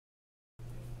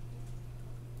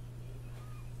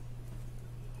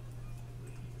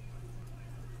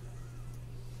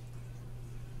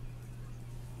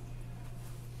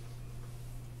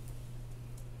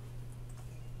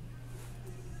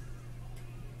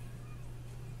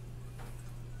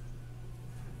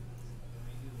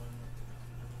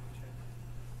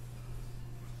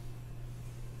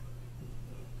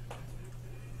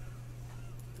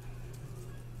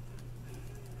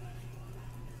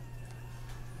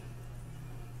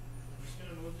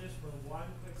just for one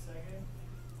quick second.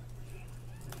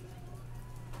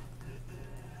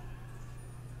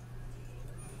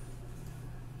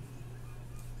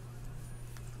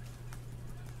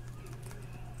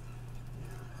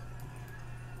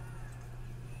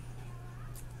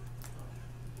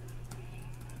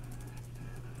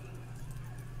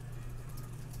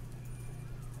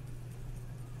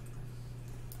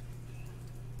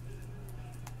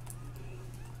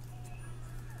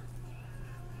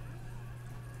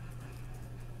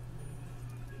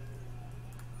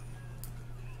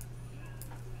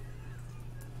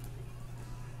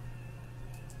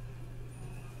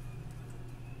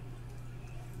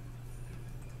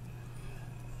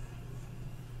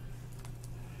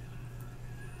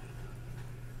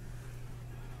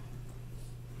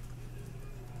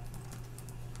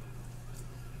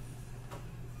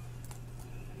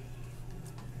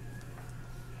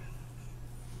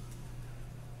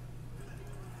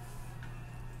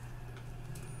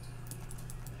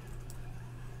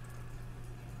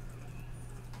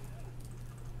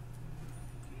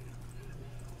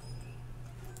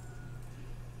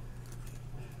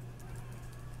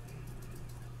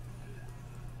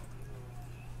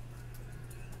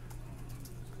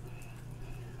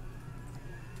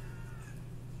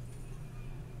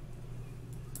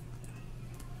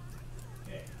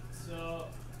 So,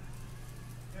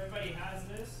 everybody has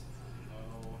this?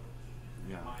 No.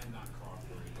 Yeah. Mine not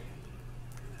cooperating.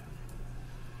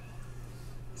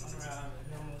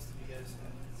 Most of you guys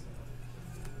have it,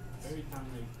 so. Every time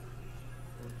I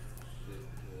push the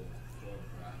door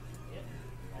back, Yep.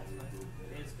 they always do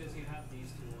this. It's because you have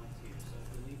these two ones here, so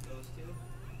delete those two.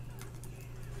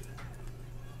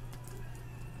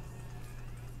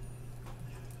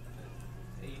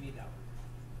 Hey, you need that one.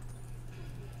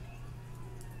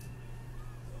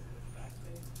 So push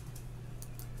backspace.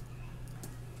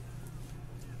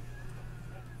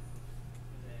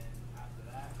 And then after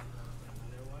that,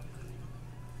 another one.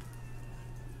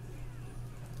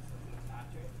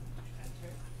 After it,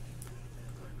 enter, and then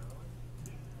put another one.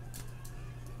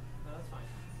 No, that's fine.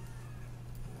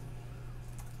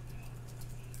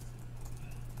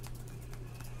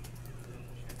 And then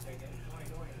push enter again.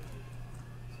 Don't worry.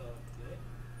 So do it.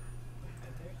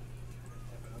 Enter.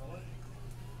 Type another one.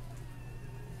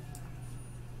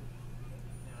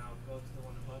 Now go to the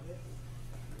one above it.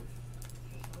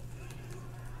 This one.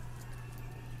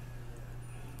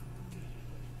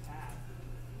 Tab.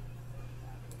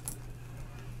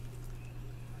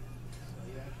 So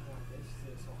you actually want this to,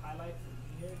 so highlight from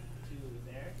here to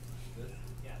there. This?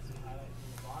 Yeah, so highlight from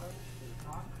the bottom to the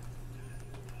top.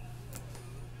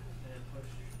 And then push.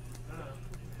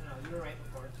 No, you were right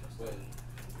before. So But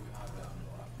you have that on the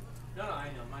left. no, I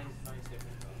know. Mine's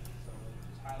different though. So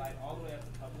just highlight all the way up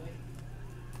to public.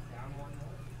 Down one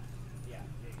more. Yeah,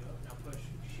 there you go. Now push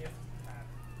shift tab.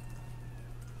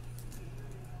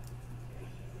 Okay.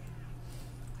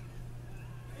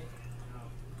 Right. Now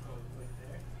go click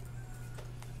there.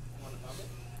 One above it.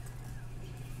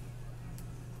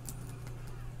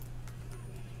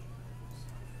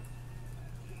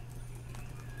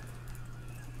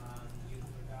 You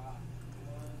forgot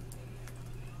one thing.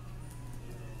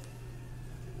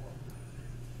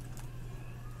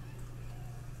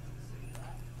 Save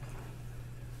that.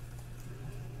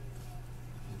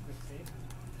 Quick save.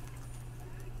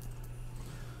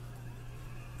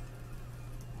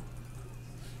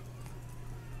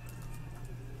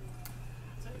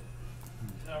 That's it.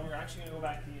 Now we're actually going to go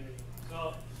back to Unity.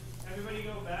 So everybody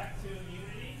go back to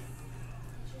Unity.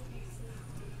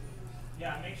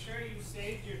 Yeah, make sure you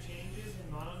saved your changes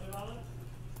in MonoDevelop.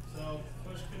 So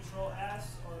push Control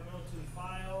S or go to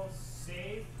File,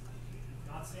 Save.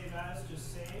 Not Save As,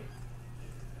 just Save.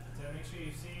 So make sure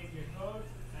you save your code.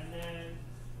 And then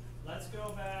let's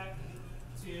go back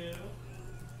to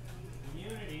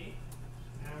Unity.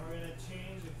 And we're going to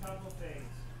change a couple things.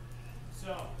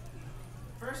 So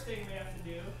the first thing we have to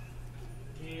do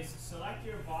is select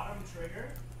your bottom trigger.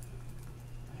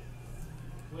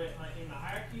 In the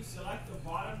hierarchy, select the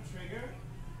bottom trigger,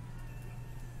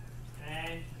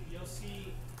 and you'll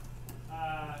see.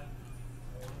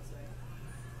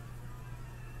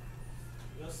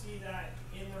 You'll see that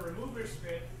in the remover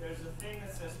script, there's a thing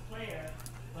that says player,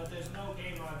 but there's no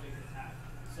game object attached.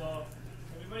 So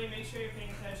everybody, make sure you're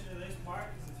paying attention to this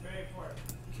part because it's very important.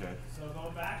 Okay. So go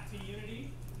back to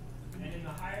Unity, and in the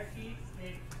hierarchy,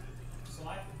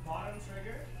 select the bottom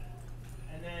trigger,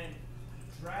 and then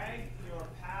drag your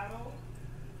paddle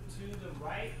to the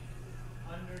right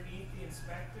underneath the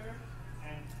inspector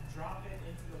and drop it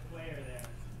into the player there.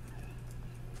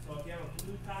 So if you have a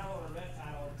blue paddle or a red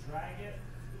paddle, drag it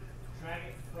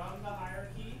from the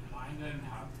hierarchy. Mine didn't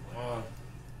have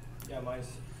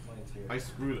mine's here. I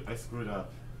screwed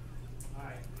up.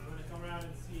 Alright, I'm gonna come around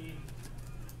and see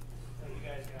what you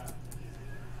guys got.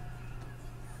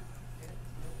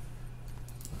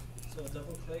 So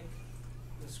double click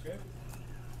the script.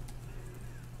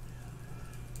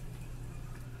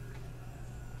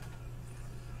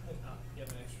 Oh, you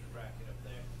have an extra bracket up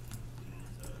there.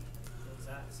 So close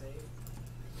that, save.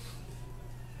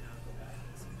 Now go back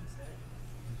and see what's there.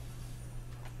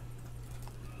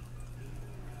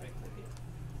 Right click it.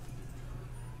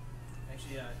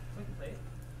 Actually, click play.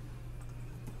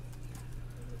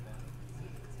 Go back.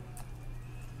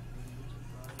 Rigid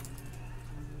body.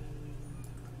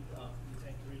 Oh,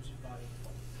 detect rigid body.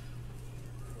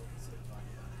 Focus of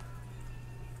body.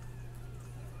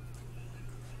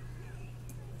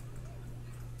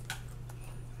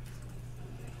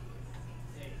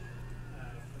 Hey,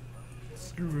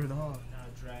 Screw it off. now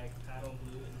drag paddle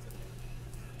blue into there.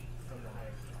 From the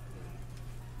hierarchy.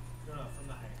 No, from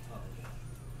the hierarchy. Oh, okay.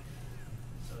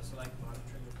 So select bottom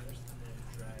trigger first and then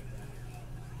drag that.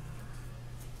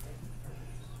 Okay,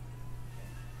 perfect. Okay.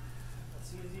 Let's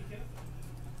see Ezekiel.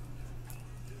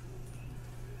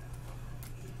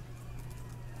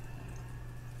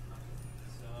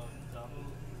 So double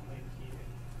click here.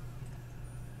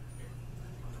 Here.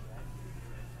 On the right.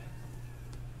 Right text.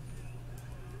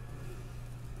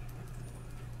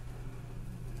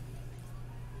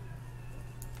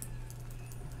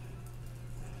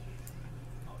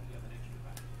 Oh, you have an extra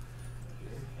bracket.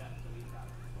 Yeah, delete that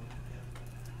one. Yeah.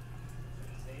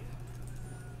 Save.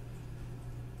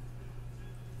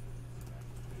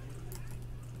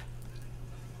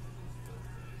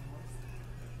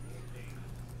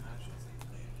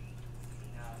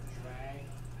 Now drag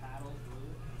paddle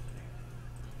blue into there.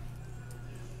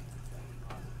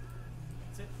 Awesome.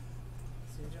 That's it.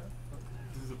 See it, John?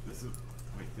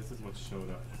 This is what showed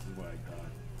up. This is what I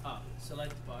got.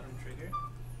 Select bottom trigger.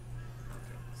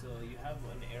 Okay. So you have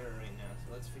an error right now.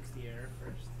 So let's fix the error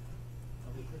first.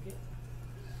 Double click it.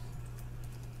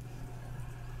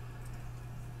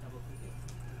 Double click it.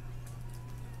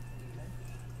 Okay.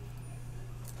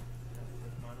 Double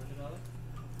click mono develop.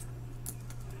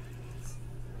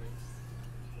 Erase.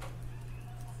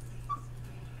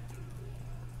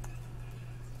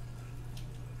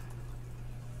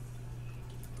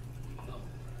 Oh.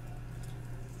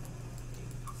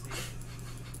 Save.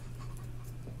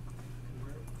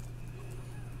 Convert.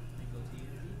 And go to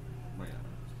Unity. Oh yeah.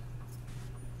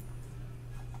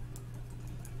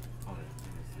 Okay,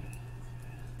 I see.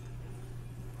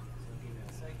 So give it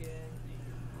a second.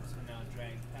 So now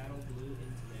drag paddle blue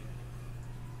into there.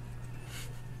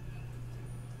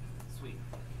 Sweet.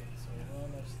 Okay, so we're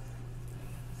almost.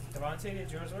 Devontae,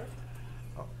 did yours work?